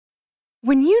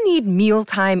When you need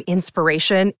mealtime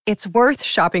inspiration, it's worth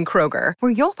shopping Kroger,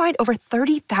 where you'll find over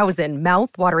 30,000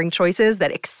 mouth-watering choices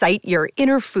that excite your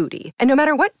inner foodie. And no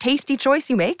matter what tasty choice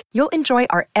you make, you'll enjoy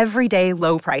our everyday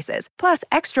low prices, plus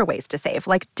extra ways to save,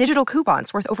 like digital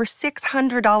coupons worth over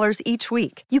 $600 each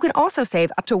week. You can also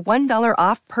save up to $1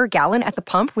 off per gallon at the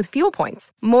pump with fuel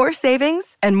points. More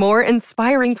savings and more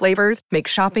inspiring flavors make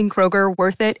shopping Kroger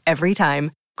worth it every time.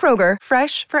 Kroger,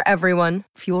 fresh for everyone.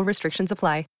 Fuel restrictions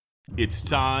apply. It's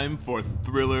time for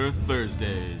Thriller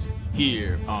Thursdays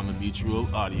here on the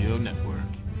Mutual Audio Network.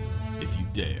 If you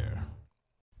dare.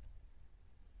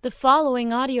 The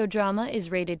following audio drama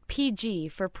is rated PG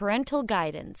for parental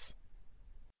guidance.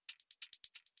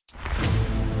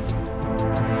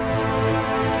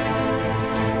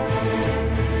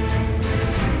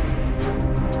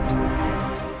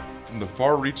 From the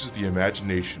far reaches of the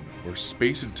imagination, where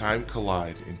space and time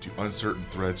collide into uncertain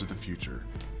threads of the future,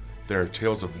 there are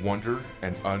tales of wonder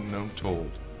and unknown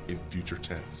told in future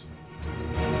tense.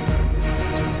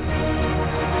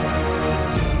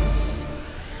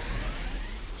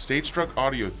 Stage Struck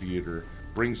Audio Theater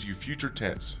brings you Future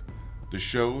Tense, the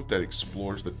show that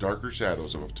explores the darker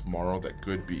shadows of a tomorrow that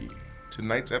could be.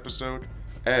 Tonight's episode,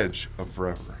 Edge of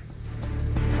Forever.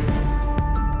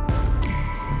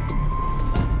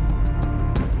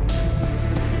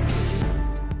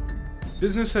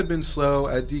 Business had been slow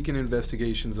at Deacon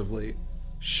Investigations of late.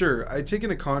 Sure, I'd taken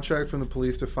a contract from the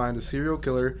police to find a serial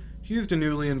killer who used a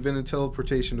newly invented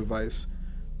teleportation device,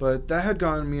 but that had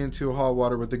gotten me into hot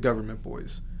water with the government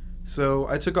boys. So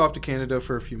I took off to Canada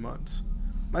for a few months.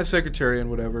 My secretary and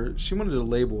whatever, she wanted to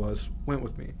label us, went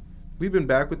with me. We've been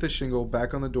back with the shingle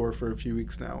back on the door for a few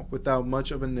weeks now, without much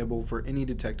of a nibble for any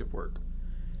detective work.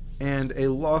 And a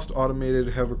lost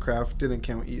automated hovercraft didn't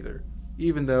count either,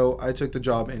 even though I took the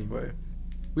job anyway.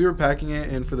 We were packing it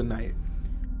in for the night.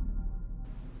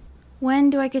 When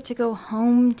do I get to go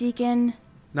home, Deacon?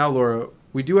 Now, Laura,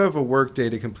 we do have a work day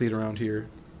to complete around here.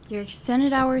 Your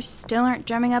extended hours still aren't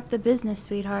drumming up the business,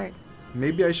 sweetheart.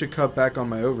 Maybe I should cut back on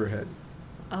my overhead.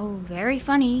 Oh, very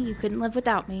funny. You couldn't live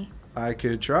without me. I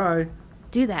could try.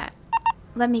 Do that.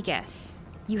 Let me guess.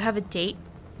 You have a date?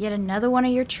 Yet another one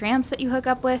of your tramps that you hook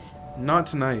up with? Not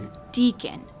tonight.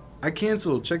 Deacon. I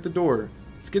canceled. Check the door.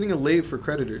 It's getting late for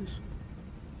creditors.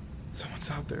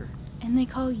 Someone's out there. And they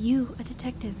call you a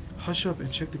detective. Hush up and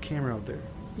check the camera out there.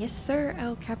 Yes, sir,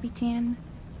 El Capitan.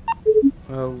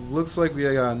 Well, looks like we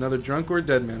got another drunk or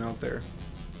dead man out there.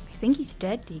 I think he's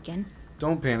dead, Deacon.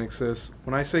 Don't panic, sis.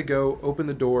 When I say go, open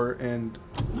the door and...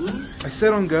 I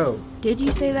said on go. Did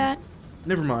you say that?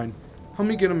 Never mind. Help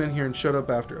me get him in here and shut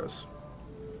up after us.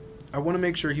 I want to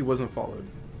make sure he wasn't followed.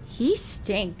 He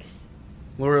stinks.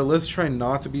 Laura, let's try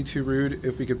not to be too rude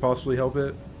if we could possibly help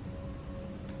it.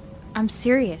 I'm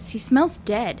serious. He smells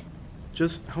dead.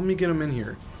 Just help me get him in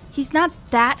here. He's not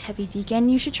that heavy, Deacon.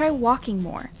 You should try walking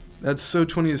more. That's so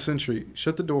 20th century.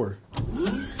 Shut the door.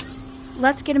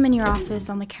 Let's get him in your office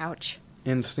on the couch.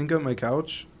 And stink up my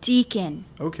couch? Deacon.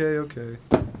 Okay.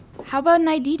 How about an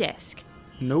ID disc?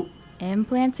 Nope.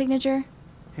 Implant signature?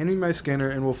 Hand me my scanner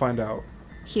and we'll find out.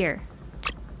 Here.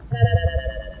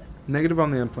 Negative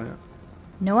on the implant.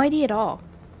 No ID at all.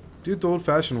 Do it the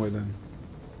old-fashioned way then.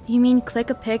 You mean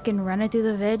click a pic and run it through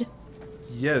the vid?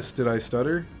 Yes, did I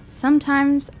stutter?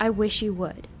 Sometimes I wish you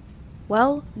would.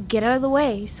 Well, get out of the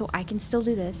way so I can still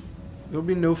do this. There'll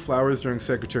be no flowers during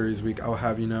Secretary's Week, I'll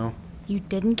have you know. You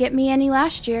didn't get me any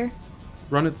last year.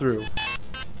 Run it through.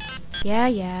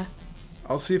 Yeah.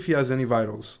 I'll see if he has any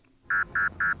vitals.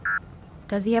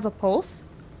 Does he have a pulse?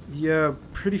 Yeah,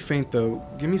 pretty faint though.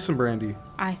 Give me some brandy.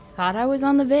 I thought I was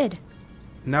on the vid.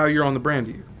 Now you're on the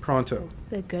brandy. Pronto.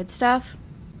 The good stuff?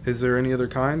 Is there any other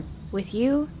kind? With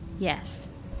you, yes.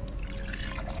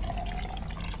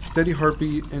 Steady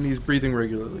heartbeat and he's breathing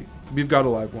regularly. We've got a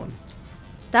live one.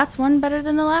 That's one better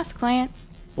than the last client.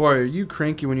 Boy, are you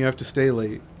cranky when you have to stay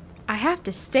late. I have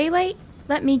to stay late?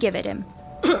 Let me give it him.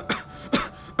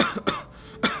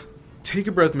 Take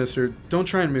a breath, mister. Don't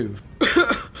try and move.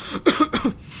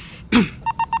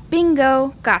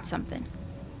 Bingo, got something.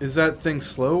 Is that thing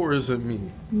slow or is it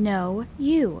me? No,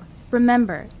 you.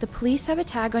 Remember, the police have a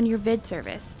tag on your vid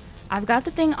service. I've got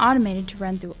the thing automated to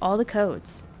run through all the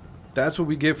codes. That's what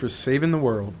we get for saving the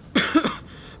world.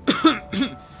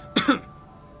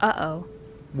 Uh-oh.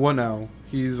 What now?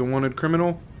 He's a wanted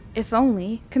criminal? If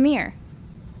only. Come here.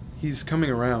 He's coming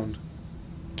around.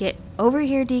 Get over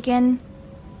here, Deacon.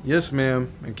 Yes,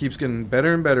 ma'am. It keeps getting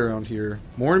better and better around here.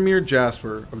 Mortimer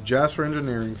Jasper, of Jasper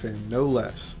Engineering fame, no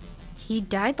less. He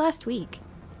died last week.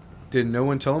 Did no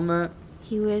one tell him that?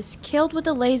 He was killed with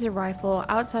a laser rifle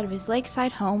outside of his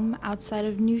lakeside home outside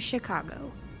of New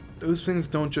Chicago. Those things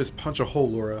don't just punch a hole,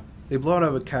 Laura. They blow out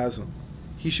of a chasm.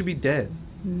 He should be dead.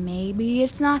 Maybe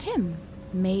it's not him.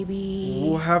 Maybe...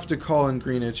 We'll have to call in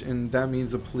Greenwich, and that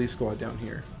means the police squad down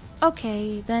here.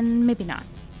 Okay, then maybe not.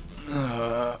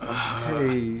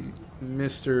 Hey,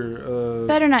 Mr.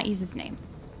 Better not use his name.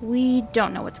 We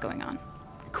don't know what's going on.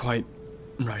 Quite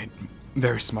right.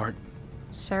 Very smart.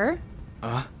 Sir?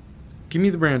 Give me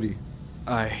the brandy.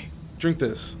 I... Drink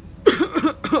this.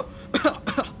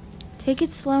 Take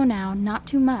it slow now, not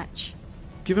too much.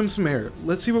 Give him some air.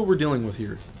 Let's see what we're dealing with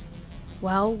here.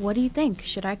 Well, what do you think?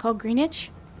 Should I call Greenwich?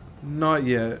 Not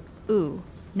yet. Ooh,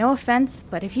 no offense,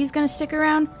 but if he's gonna stick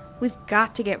around, we've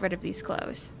got to get rid of these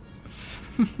clothes.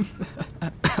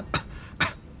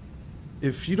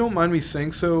 If you don't mind me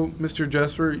saying so, Mr.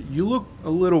 Jasper, you look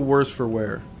a little worse for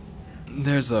wear.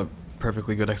 There's a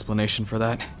perfectly good explanation for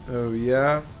that. Oh,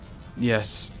 yeah?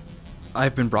 Yes.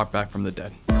 I've been brought back from the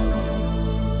dead.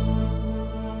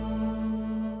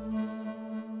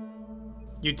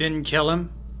 You didn't kill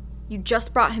him? You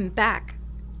just brought him back.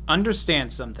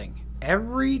 Understand something.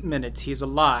 Every minute he's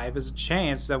alive is a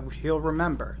chance that he'll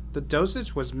remember. The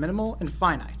dosage was minimal and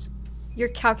finite. Your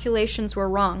calculations were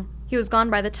wrong. He was gone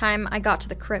by the time I got to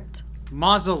the crypt.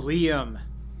 Mausoleum.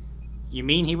 You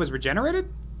mean he was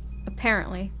regenerated?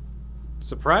 Apparently.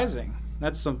 Surprising.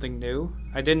 That's something new.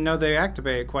 I didn't know they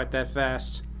activated quite that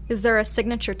fast. Is there a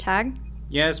signature tag?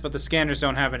 Yes, but the scanners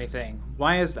don't have anything.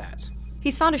 Why is that?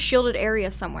 He's found a shielded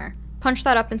area somewhere. Punch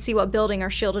that up and see what building are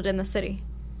shielded in the city.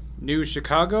 New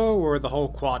Chicago or the whole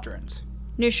quadrant?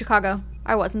 New Chicago.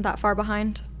 I wasn't that far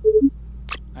behind.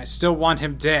 I still want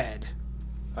him dead.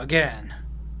 Again.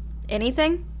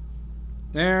 Anything?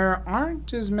 There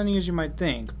aren't as many as you might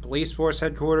think. Police force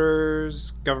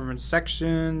headquarters, government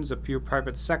sections, a few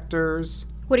private sectors.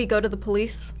 Would he go to the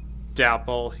police?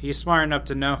 Doubtful. He's smart enough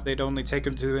to know they'd only take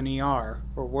him to an ER,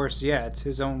 or worse yet,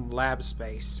 his own lab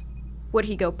space. Would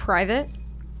he go private?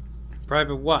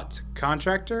 Private what?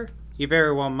 Contractor? He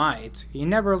very well might. He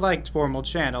never liked formal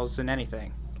channels in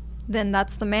anything. Then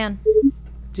that's the man.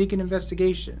 Deacon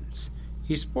Investigations.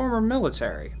 He's former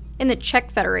military. In the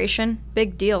Czech Federation.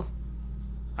 Big deal.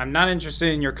 I'm not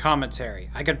interested in your commentary.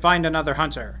 I can find another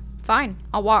hunter. Fine,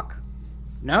 I'll walk.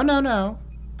 No.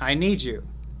 I need you.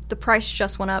 The price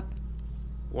just went up.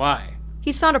 Why?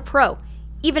 He's found a pro.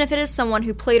 Even if it is someone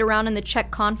who played around in the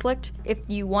Czech conflict, if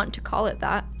you want to call it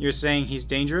that. You're saying he's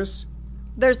dangerous?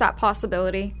 There's that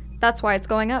possibility. That's why it's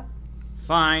going up.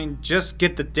 Fine, just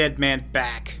get the dead man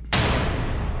back.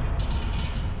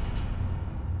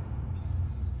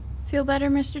 Feel better,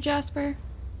 Mr. Jasper?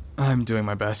 I'm doing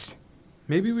my best.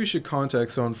 Maybe we should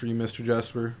contact someone for you, Mr.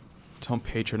 Jasper. Don't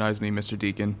patronize me, Mr.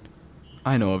 Deacon.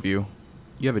 I know of you.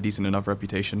 You have a decent enough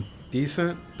reputation.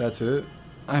 Decent? That's it?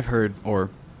 I've heard,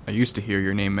 or I used to hear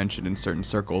your name mentioned in certain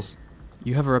circles.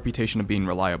 You have a reputation of being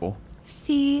reliable.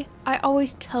 See, I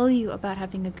always tell you about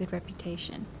having a good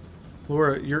reputation.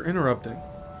 Laura, you're interrupting.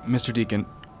 Mr. Deacon,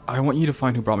 I want you to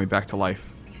find who brought me back to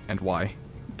life, and why.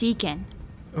 Deacon.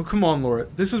 Oh, come on, Laura.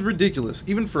 This is ridiculous,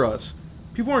 even for us.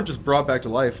 People aren't just brought back to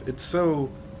life. It's so...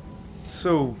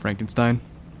 Frankenstein?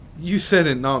 You said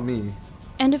it, not me.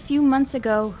 And a few months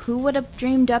ago, who would have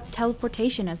dreamed up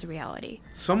teleportation as a reality?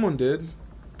 Someone did.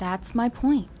 That's my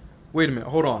point. Wait a minute,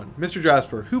 hold on. Mr.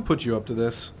 Jasper, who put you up to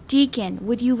this? Deacon,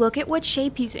 would you look at what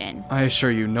shape he's in? I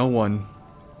assure you, no one...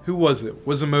 Who was it?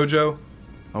 Was it Mojo?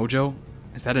 Mojo?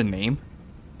 Is that a name?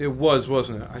 It was,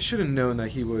 wasn't it? I should have known that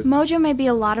he would... Mojo may be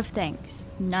a lot of things,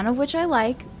 none of which I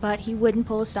like, but he wouldn't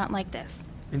pull a stunt like this.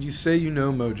 And you say you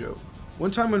know Mojo.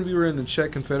 One time when we were in the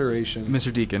Czech Confederation...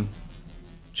 Mr. Deacon.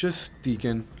 Just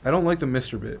Deacon. I don't like the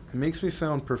Mr. bit. It makes me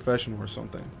sound professional or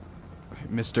something.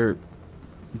 Mr.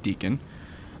 Deacon,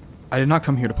 I did not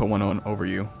come here to put one on over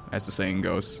you, as the saying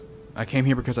goes. I came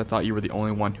here because I thought you were the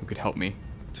only one who could help me.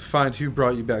 To find who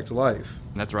brought you back to life.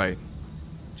 That's right.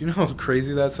 Do you know how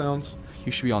crazy that sounds?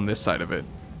 You should be on this side of it.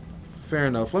 Fair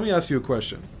enough. Let me ask you a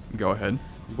question. Go ahead.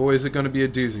 Boy, is it going to be a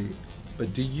doozy.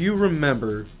 But do you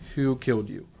remember who killed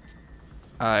you?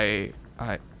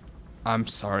 I'm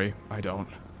sorry, I don't.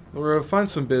 Laura, find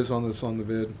some biz on this on the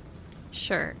vid.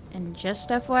 Sure, and just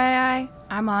FYI,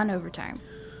 I'm on overtime.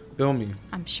 Bill me.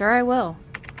 I'm sure I will.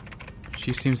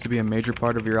 She seems to be a major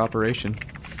part of your operation.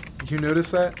 You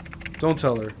notice that? Don't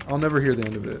tell her. I'll never hear the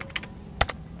end of it.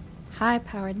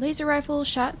 High-powered laser rifle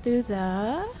shot through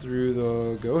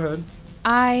the... Go ahead.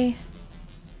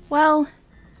 Well,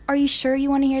 are you sure you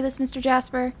want to hear this, Mr.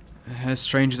 Jasper? As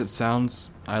strange as it sounds,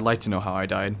 I'd like to know how I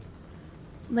died.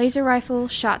 Laser rifle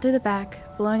shot through the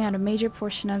back, blowing out a major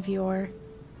portion of your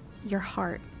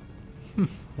heart.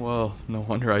 Well, no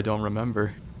wonder I don't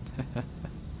remember.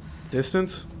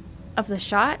 Distance? Of the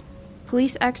shot?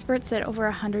 Police experts said over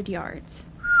 100 yards.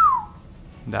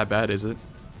 That bad, is it?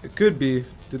 It could be.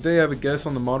 Did they have a guess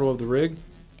on the model of the rig?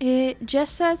 It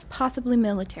just says possibly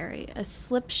military. A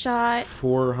slip shot.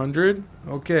 400?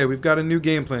 Okay, we've got a new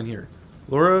game plan here.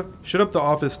 Laura, shut up the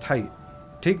office tight.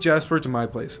 Take Jasper to my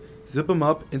place. Zip him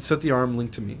up and set the arm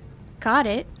linked to me. Got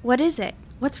it. What is it?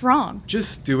 What's wrong?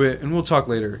 Just do it and we'll talk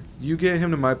later. You get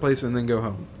him to my place and then go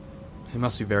home. It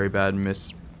must be very bad,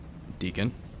 Miss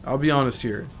Deacon. I'll be honest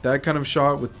here. That kind of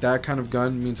shot with that kind of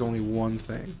gun means only one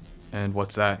thing. And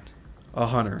what's that? A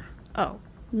hunter. Oh,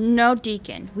 no,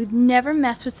 Deacon. We've never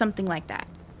messed with something like that.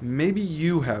 Maybe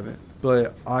you haven't,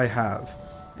 but I have.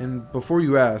 And before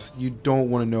you ask, you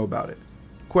don't want to know about it.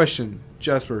 Question,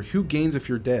 Jasper, who gains if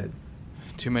you're dead?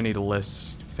 Too many to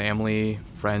list. Family,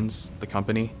 friends, the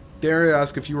company. Dare I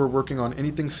ask if you were working on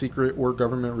anything secret or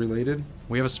government related?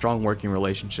 We have a strong working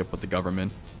relationship with the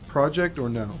government. Project or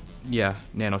no? Yeah,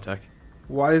 nanotech.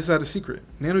 Why is that a secret?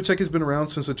 Nanotech has been around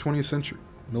since the 20th century.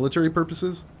 Military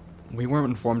purposes? We weren't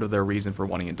informed of their reason for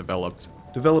wanting it developed.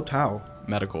 Developed how?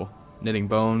 Medical. Knitting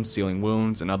bones, sealing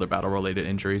wounds, and other battle-related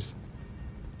injuries.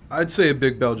 I'd say a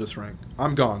big bell just rang.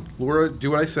 I'm gone. Laura,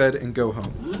 do what I said and go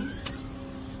home.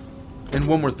 And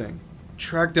one more thing.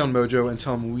 Track down Mojo and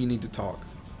tell him we need to talk.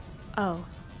 Oh,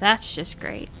 that's just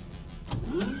great.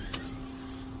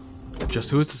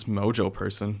 Just who is this Mojo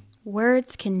person?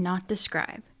 Words cannot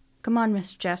describe. Come on,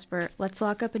 Mr. Jasper. Let's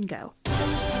lock up and go.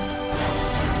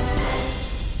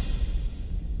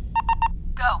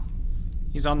 Go.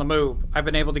 He's on the move. I've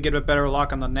been able to get a better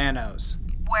lock on the nanos.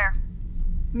 Where?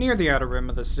 Near the outer rim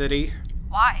of the city.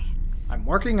 Why? I'm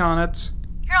working on it.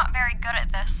 You're not very good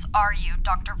at this, are you,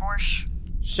 Dr. Vorsch?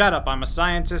 Shut up, I'm a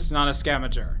scientist, not a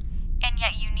scavenger. And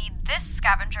yet you need this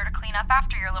scavenger to clean up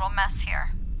after your little mess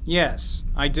here. Yes,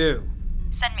 I do.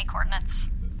 Send me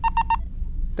coordinates.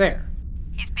 There.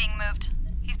 He's being moved.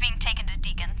 He's being taken to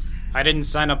Deacon's. I didn't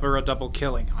sign up for a double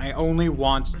killing. I only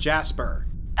want Jasper.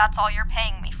 That's all you're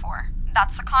paying me for.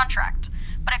 That's the contract.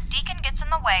 But if Deacon gets in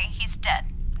the way, he's dead.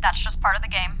 That's just part of the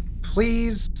game.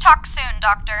 Please. Talk soon,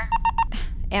 Doctor.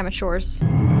 Amateurs.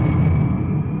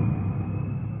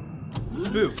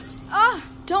 Boo.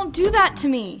 Don't do that to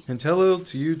me. And hello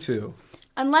to you too.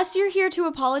 Unless you're here to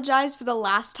apologize for the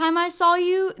last time I saw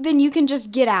you, then you can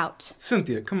just get out.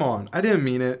 Cynthia, come on. I didn't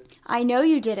mean it. I know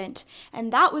you didn't.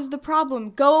 And that was the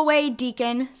problem. Go away,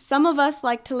 Deacon. Some of us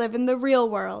like to live in the real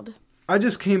world. I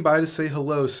just came by to say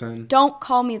hello, Sin. Don't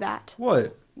call me that.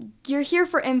 What? You're here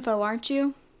for info, aren't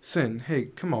you? Sin, hey,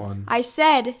 come on. I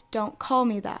said, don't call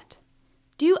me that.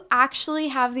 Do you actually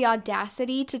have the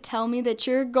audacity to tell me that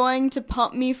you're going to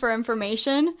pump me for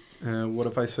information? What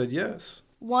if I said yes?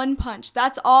 One punch.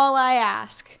 That's all I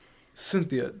ask.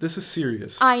 Cynthia, this is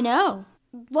serious. I know.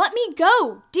 Let me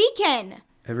go, Deacon!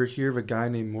 Ever hear of a guy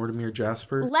named Mortimer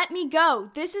Jasper? Let me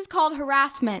go. This is called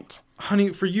harassment. Honey,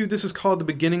 for you, this is called the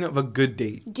beginning of a good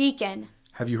date. Deacon.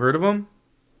 Have you heard of him?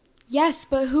 Yes,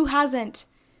 but who hasn't?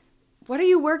 What are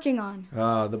you working on?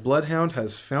 The Bloodhound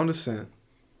has found a scent.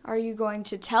 Are you going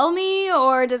to tell me,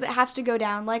 or does it have to go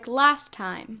down like last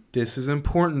time? This is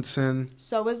important, Sin.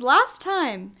 So was last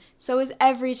time. So is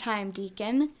every time,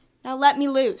 Deacon. Now let me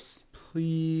loose.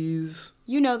 Please.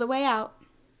 You know the way out.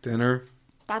 Dinner.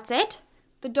 That's it?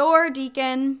 The door,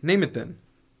 Deacon. Name it then.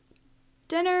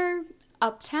 Dinner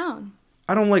uptown.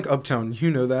 I don't like uptown,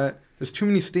 you know that. There's too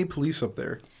many state police up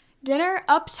there. Dinner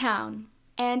uptown.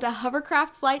 And a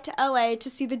hovercraft flight to LA to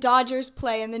see the Dodgers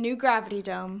play in the new Gravity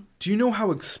Dome. Do you know how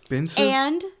expensive?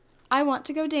 And I want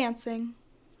to go dancing.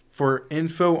 For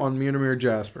info on Mortimer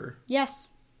Jasper. Yes.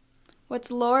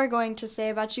 What's Laura going to say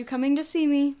about you coming to see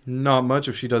me? Not much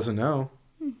if she doesn't know.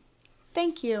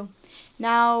 Thank you.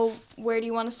 Now, where do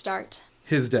you want to start?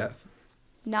 His death.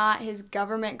 Not his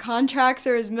government contracts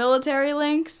or his military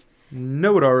links?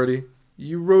 Know it already.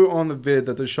 You wrote on the vid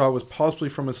that the shot was possibly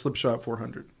from a Slipshot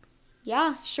 400.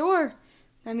 Yeah, sure.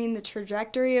 I mean, the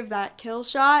trajectory of that kill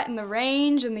shot and the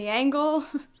range and the angle.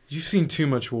 You've seen too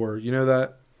much war, you know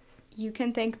that? You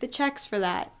can thank the Czechs for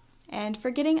that. And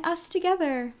for getting us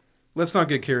together. Let's not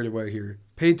get carried away here.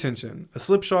 Pay attention. A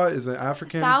Slipshot is an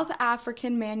African... South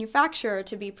African manufacturer,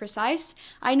 to be precise.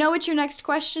 I know what your next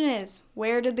question is.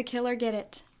 Where did the killer get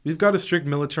it? We've got a strict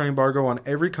military embargo on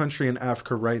every country in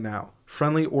Africa right now.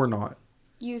 Friendly or not.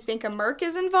 You think a merc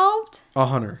is involved? A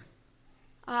hunter.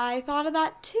 I thought of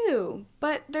that too,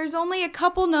 but there's only a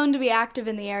couple known to be active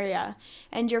in the area,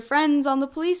 and your friends on the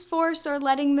police force are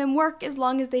letting them work as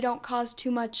long as they don't cause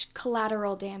too much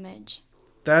collateral damage.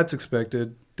 That's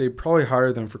expected. They probably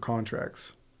hire them for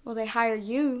contracts. Well, they hire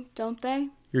you, don't they?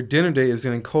 Your dinner date is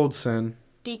getting cold, Sin.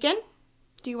 Deacon?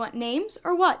 Do you want names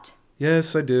or what?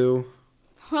 Yes, I do.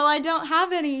 Well, I don't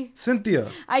have any. Cynthia!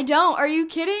 I don't. Are you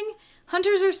kidding?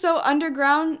 Hunters are so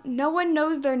underground, no one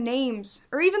knows their names,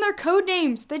 or even their code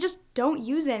names. They just don't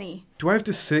use any. Do I have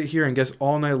to sit here and guess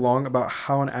all night long about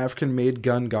how an African-made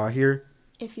gun got here?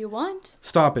 If you want.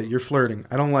 Stop it, you're flirting.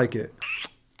 I don't like it.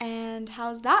 And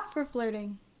how's that for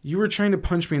flirting? You were trying to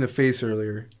punch me in the face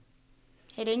earlier.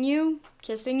 Hitting you?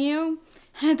 Kissing you?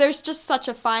 There's just such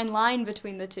a fine line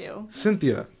between the two.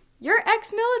 Cynthia. You're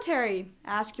ex-military.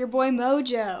 Ask your boy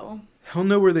Mojo. He'll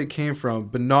know where they came from,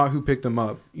 but not who picked them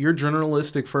up. Your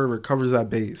journalistic fervor covers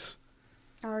that base.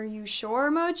 Are you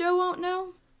sure Mojo won't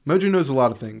know? Mojo knows a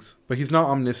lot of things, but he's not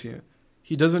omniscient.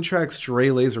 He doesn't track stray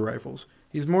laser rifles.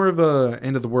 He's more of a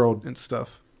end of the world and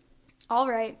stuff. All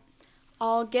right.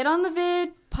 I'll get on the vid,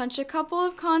 punch a couple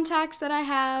of contacts that I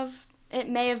have. It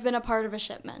may have been a part of a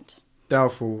shipment.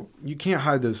 Doubtful. You can't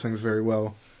hide those things very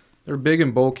well. They're big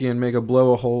and bulky and make a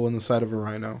blow a hole in the side of a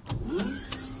rhino.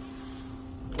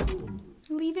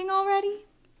 Leaving already?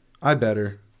 I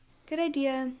better. Good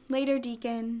idea. Later,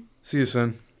 Deacon. See you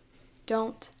soon.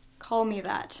 Don't call me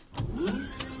that.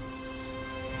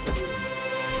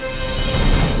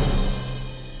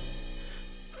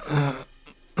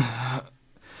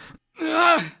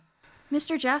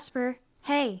 Mr. Jasper,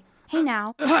 hey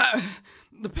now.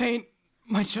 The pain,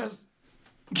 my chest,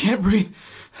 can't breathe.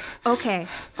 Okay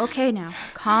now.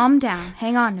 Calm down.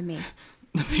 Hang on to me.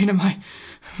 The pain in my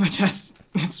chest,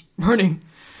 it's burning.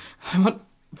 I'm on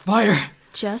fire.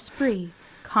 Just breathe.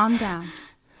 Calm down.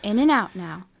 In and out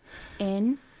now.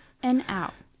 In and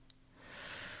out.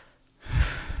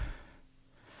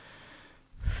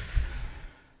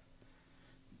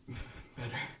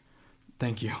 Better.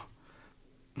 Thank you.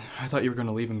 I thought you were going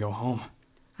to leave and go home.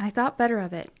 I thought better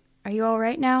of it. Are you all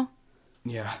right now?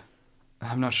 Yeah.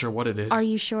 I'm not sure what it is. Are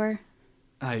you sure?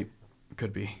 I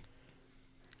could be.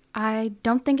 I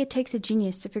don't think it takes a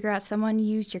genius to figure out someone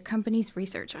used your company's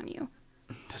research on you.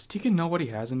 Does Deacon know what he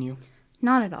has in you?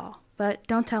 Not at all, but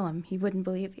don't tell him. He wouldn't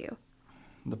believe you.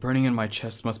 The burning in my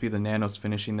chest must be the nanos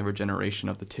finishing the regeneration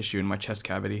of the tissue in my chest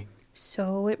cavity.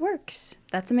 So it works.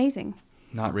 That's amazing.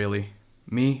 Not really.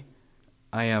 Me,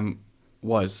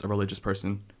 was a religious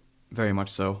person. Very much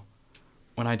so.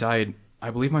 When I died, I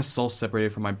believe my soul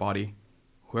separated from my body.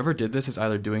 Whoever did this is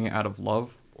either doing it out of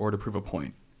love or to prove a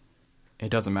point. It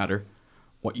doesn't matter.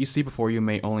 What you see before you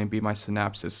may only be my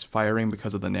synapses firing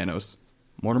because of the nanos.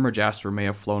 Mortimer Jasper may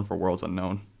have flown for worlds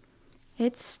unknown.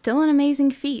 It's still an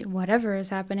amazing feat, whatever is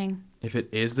happening. If it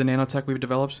is the nanotech we've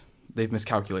developed, they've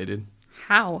miscalculated.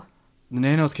 How? The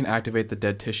nanos can activate the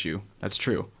dead tissue, that's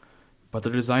true. But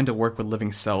they're designed to work with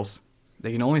living cells.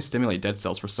 They can only stimulate dead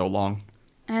cells for so long.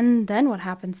 And then what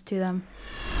happens to them?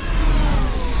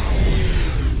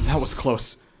 That was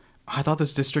close. I thought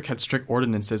this district had strict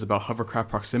ordinances about hovercraft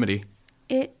proximity.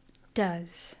 It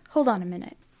does. Hold on a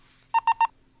minute.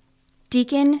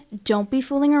 Deacon, don't be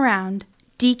fooling around.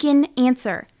 Deacon,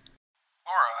 answer.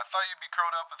 Laura, I thought you'd be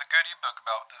curled up with a good ebook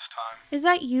about this time. Is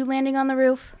that you landing on the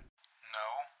roof?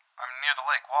 No, I'm near the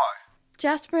lake. Why?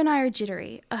 Jasper and I are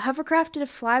jittery. A hovercraft did a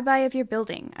flyby of your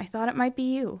building. I thought it might be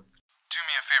you. Do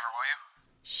me a favor, will you?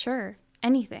 Sure.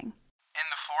 Anything. In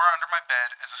the floor under my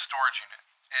bed is a storage unit.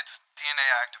 It's DNA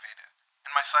activated.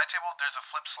 In my side table, there's a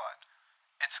flip slide.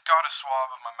 It's got a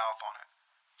swab of my mouth on it.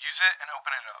 Use it and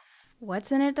open it up. What's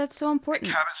in it that's so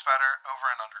important? A cabin spatter over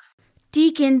and under.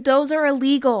 Deacon, those are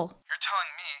illegal. You're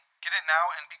telling me, get it now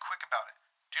and be quick about it.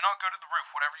 Do not go to the roof,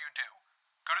 whatever you do.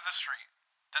 Go to the street.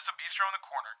 There's a bistro in the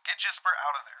corner. Get Jesper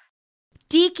out of there.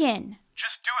 Deacon!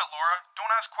 Just do it, Laura.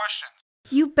 Don't ask questions.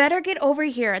 You better get over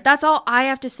here. That's all I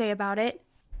have to say about it.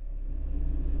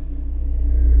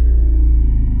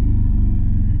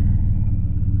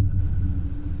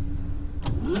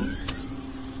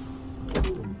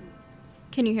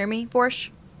 Can you hear me, Borsch?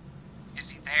 Is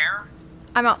he there?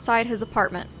 I'm outside his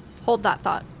apartment. Hold that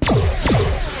thought.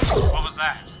 What was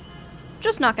that?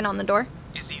 Just knocking on the door.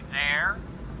 Is he there?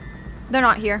 They're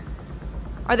not here.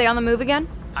 Are they on the move again?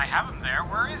 I have him there.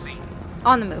 Where is he?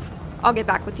 On the move. I'll get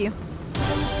back with you.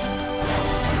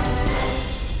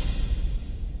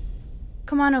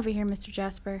 Come on over here, Mr.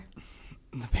 Jasper.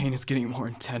 The pain is getting more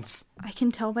intense. I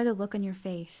can tell by the look on your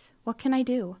face. What can I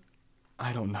do?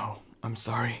 I don't know. I'm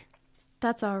sorry.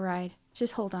 That's all right.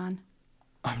 Just hold on.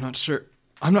 I'm not sure.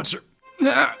 I'll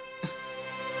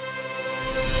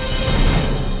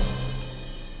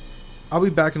be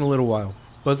back in a little while.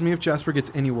 Buzz me if Jasper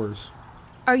gets any worse.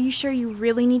 Are you sure you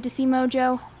really need to see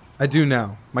Mojo? I do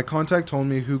now. My contact told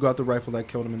me who got the rifle that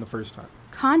killed him in the first time.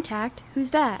 Contact?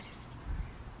 Who's that?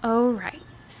 Oh, right.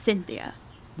 Cynthia.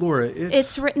 Laura,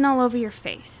 It's written all over your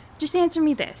face. Just answer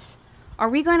me this. Are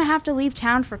we going to have to leave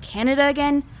town for Canada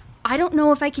again? I don't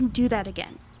know if I can do that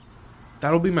again.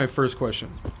 That'll be my first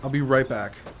question. I'll be right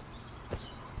back.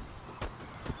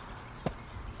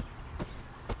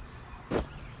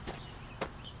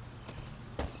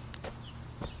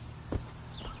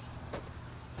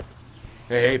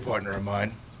 Hey, partner of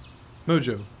mine.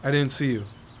 Mojo, I didn't see you.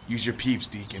 Use your peeps,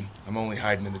 Deacon. I'm only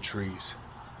hiding in the trees.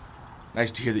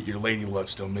 Nice to hear that your lady love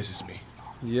still misses me.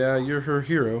 Yeah, you're her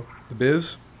hero. The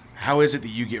Biz? How is it that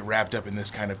you get wrapped up in this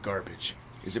kind of garbage?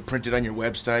 Is it printed on your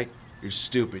website? You're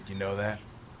stupid, you know that?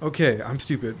 Okay, I'm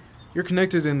stupid. You're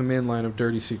connected in the main line of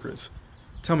dirty secrets.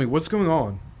 Tell me, what's going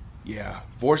on? Yeah,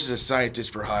 Vorse is a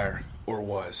scientist for hire, or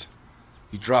was.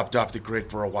 He dropped off the grid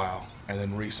for a while, and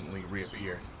then recently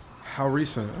reappeared. How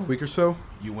recent? A week or so?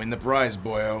 You win the prize,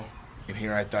 boyo. And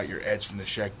here I thought your edge from the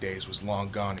Sheck days was long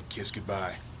gone and kissed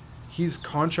goodbye. He's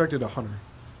contracted a hunter.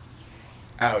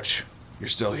 Ouch. You're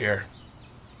still here.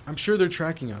 I'm sure they're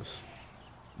tracking us.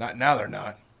 Not now, they're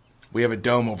not. We have a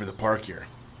dome over the park here.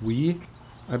 We?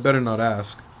 I better not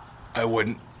ask. I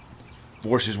wouldn't.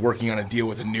 Vorse is working on a deal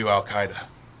with a new Al-Qaeda.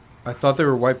 I thought they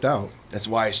were wiped out. That's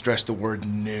why I stress the word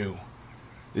new.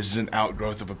 This is an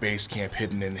outgrowth of a base camp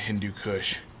hidden in the Hindu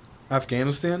Kush.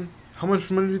 Afghanistan? How much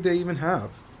money do they even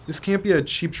have? This can't be a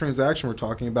cheap transaction we're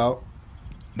talking about.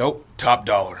 Nope, top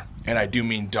dollar. And I do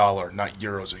mean dollar, not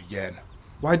euros or yen.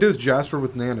 Why does Jasper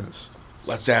with nanos?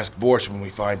 Let's ask Vorse when we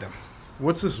find him.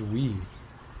 What's this we?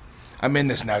 I'm in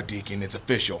this now, Deacon. It's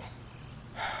official.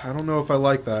 I don't know if I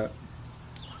like that.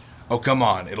 Oh, come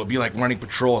on. It'll be like running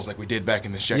patrols like we did back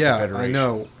in the Czech Confederation. Yeah, I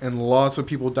know. And lots of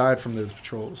people died from those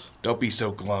patrols. Don't be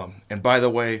so glum. And by the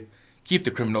way, keep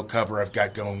the criminal cover I've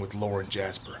got going with Laura and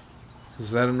Jasper.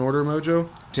 Is that an order, Mojo?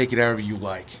 Take it however you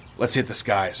like. Let's hit the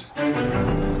skies.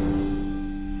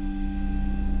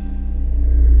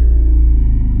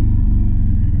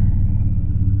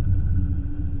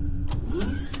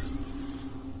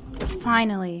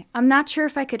 Finally. I'm not sure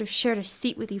if I could have shared a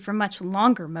seat with you for much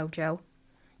longer, Mojo.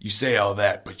 You say all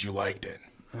that, but you liked it.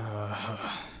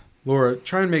 Laura,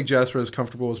 try and make Jasper as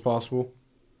comfortable as possible.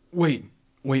 Wait,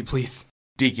 please.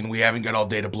 Deacon, we haven't got all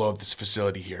day to blow up this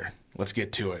facility here. Let's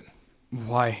get to it.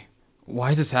 Why?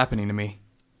 Why is this happening to me?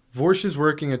 Vorse is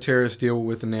working a terrorist deal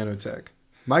with the nanotech.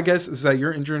 My guess is that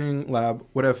your engineering lab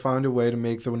would have found a way to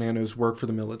make the nanos work for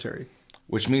the military.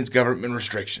 Which means government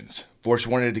restrictions. Vorse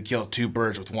wanted to kill 2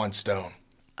 birds with 1 stone.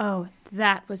 Oh,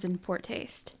 that was in poor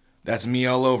taste. That's me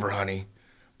all over, honey.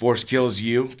 Vorse kills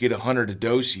you, get a hunter to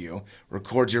dose you,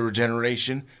 records your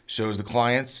regeneration, shows the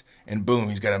clients, and boom,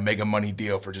 he's got a mega money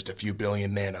deal for just a few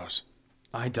billion nanos.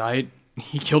 I died?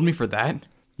 He killed me for that?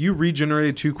 You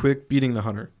regenerated too quick beating the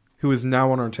hunter, who is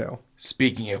now on our tail.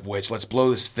 Speaking of which, let's blow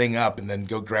this thing up and then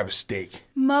go grab a steak.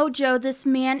 Mojo, this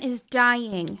man is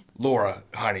dying. Laura,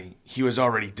 honey, he was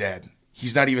already dead.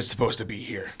 He's not even supposed to be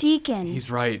here. Deacon.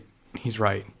 He's right.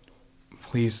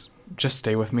 Please, just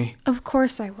stay with me. Of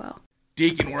course I will.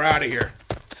 Deacon, we're out of here.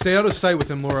 Stay out of sight with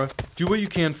him, Laura. Do what you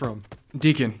can for him.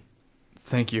 Deacon,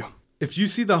 thank you. If you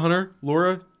see the hunter,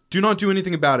 Laura, do not do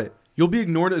anything about it. You'll be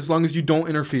ignored as long as you don't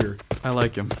interfere. I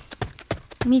like him.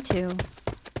 Me too.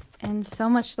 And so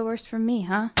much the worse for me,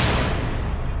 huh?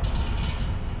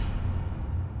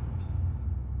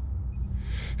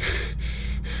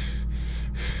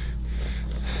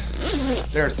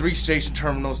 There are 3 station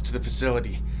terminals to the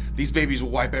facility. These babies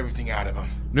will wipe everything out of them.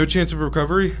 No chance of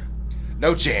recovery?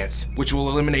 No chance, which will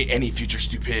eliminate any future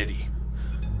stupidity.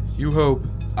 You hope.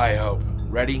 I hope.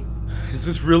 Ready? Is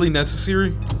this really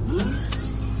necessary?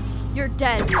 You're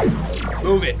dead.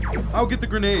 Move it. I'll get the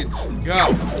grenades.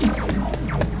 Go.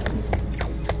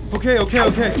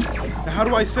 Okay. Now how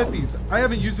do I set these? I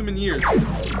haven't used them in years.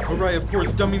 Oh right, of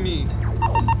course, dummy me.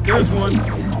 There's one.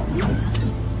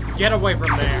 Get away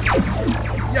from there.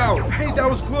 Yow, hey, that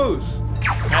was close.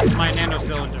 That's my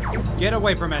nanocylinder. Get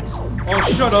away from it. Oh,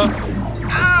 shut up.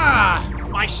 Ah!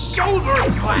 My shoulder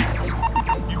clamped.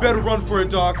 You better run for it,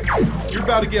 Doc. You're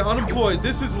about to get unemployed.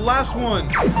 This is the last one.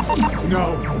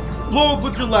 No. Blow up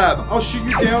with your lab. I'll shoot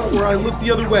you down or I look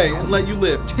the other way and let you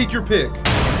live. Take your pick.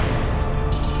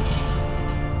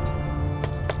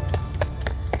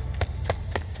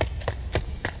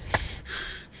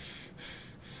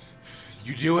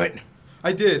 You do it?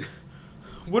 I did.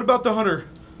 What about the hunter?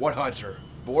 What hunter?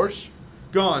 Vorse?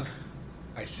 Gone.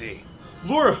 I see.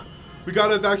 Laura, we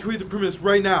gotta evacuate the premise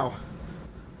right now.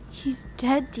 He's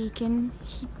dead, Deacon.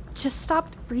 He just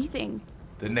stopped breathing.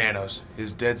 The nanos.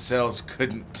 His dead cells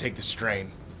couldn't take the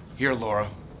strain. Here, Laura.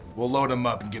 We'll load him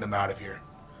up and get him out of here.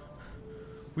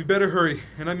 We better hurry,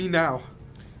 and I mean now.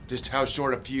 Just how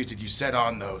short a fuse did you set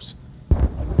on those?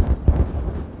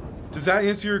 Does that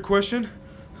answer your question?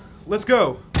 Let's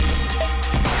go.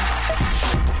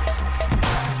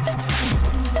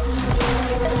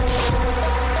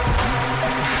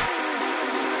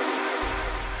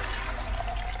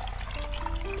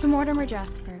 To Mortimer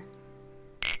Jasper.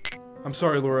 I'm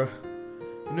sorry, Laura.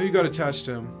 I know you got attached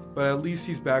to him, but at least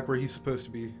he's back where he's supposed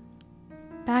to be.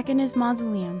 Back in his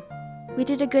mausoleum. We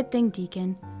did a good thing,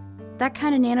 Deacon. That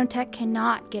kind of nanotech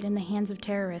cannot get in the hands of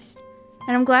terrorists.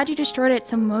 And I'm glad you destroyed it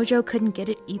so Mojo couldn't get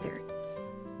it either.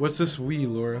 What's this we,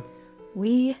 Laura?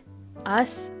 We?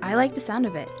 Us? I like the sound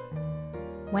of it.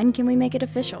 When can we make it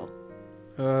official?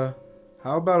 How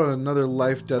about another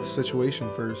life-death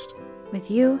situation first? With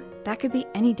you, that could be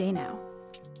any day now.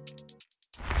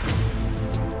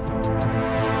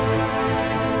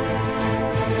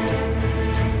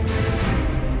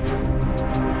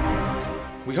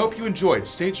 We hope you enjoyed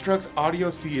Stage Struck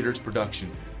Audio Theater's production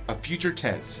of Future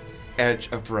Tense, Edge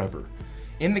of Forever.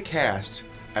 In the cast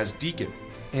as Deacon,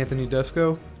 Anthony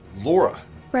Desco, Laura,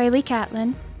 Riley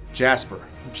Catlin, Jasper,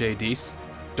 Jay Deese,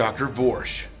 Dr.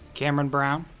 Vorsh, Cameron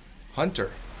Brown,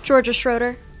 Hunter, Georgia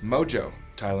Schroeder, Mojo,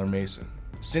 Tyler Mason,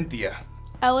 Cynthia,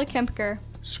 Ella Kempker.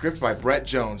 Script by Brett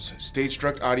Jones. Stage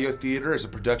Struck Audio Theater is a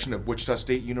production of Wichita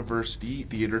State University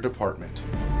Theater Department.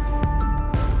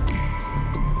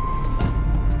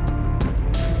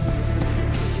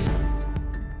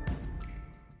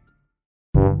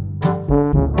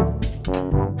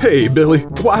 Hey, Billy,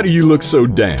 why do you look so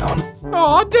down?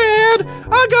 Aw, Dad,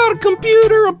 I got a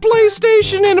computer, a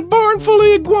PlayStation, and a barn full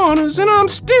of iguanas, and I'm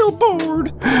still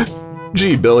bored.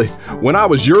 Gee, Billy, when I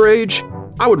was your age,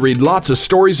 I would read lots of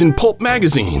stories in pulp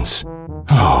magazines.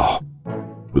 Oh,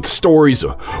 with stories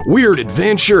of weird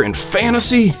adventure and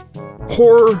fantasy,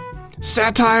 horror,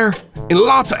 satire, and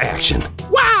lots of action.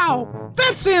 Wow,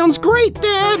 that sounds great,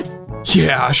 Dad.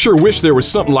 Yeah, I sure wish there was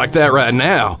something like that right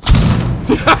now.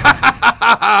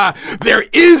 There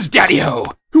is, Daddy-O!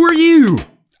 Who are you?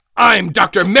 I'm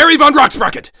Dr. Mary Von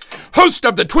Rocksprocket, host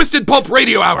of the Twisted Pulp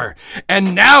Radio Hour,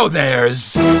 and now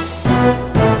there's...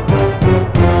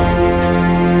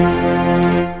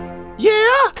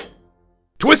 Yeah?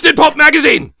 Twisted Pulp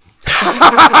Magazine!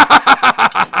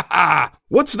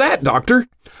 What's that, Doctor?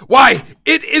 Why,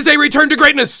 it is a return to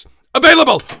greatness!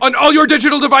 Available on all your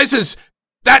digital devices!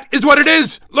 That is what it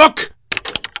is! Look!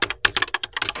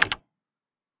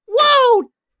 Whoa!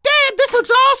 Dad, this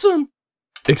looks awesome!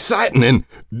 Exciting and,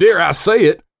 dare I say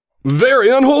it, very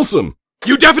unwholesome.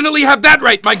 You definitely have that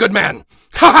right, my good man.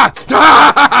 Ha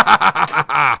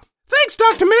ha! Thanks,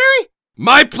 Dr. Mary.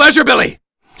 My pleasure, Billy.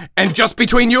 And just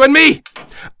between you and me,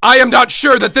 I am not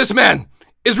sure that this man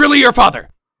is really your father.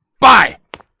 Bye.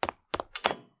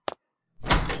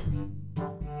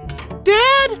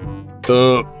 Dad?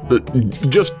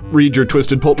 Just read your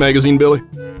Twisted Pulp magazine, Billy.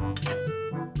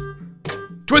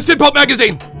 Twisted Pulp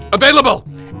magazine, available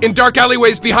in dark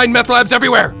alleyways behind meth labs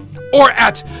everywhere, or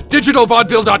at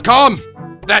digitalvaudeville.com.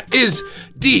 That is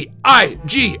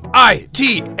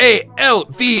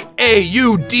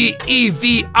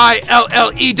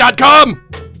digitalvaudeville.com.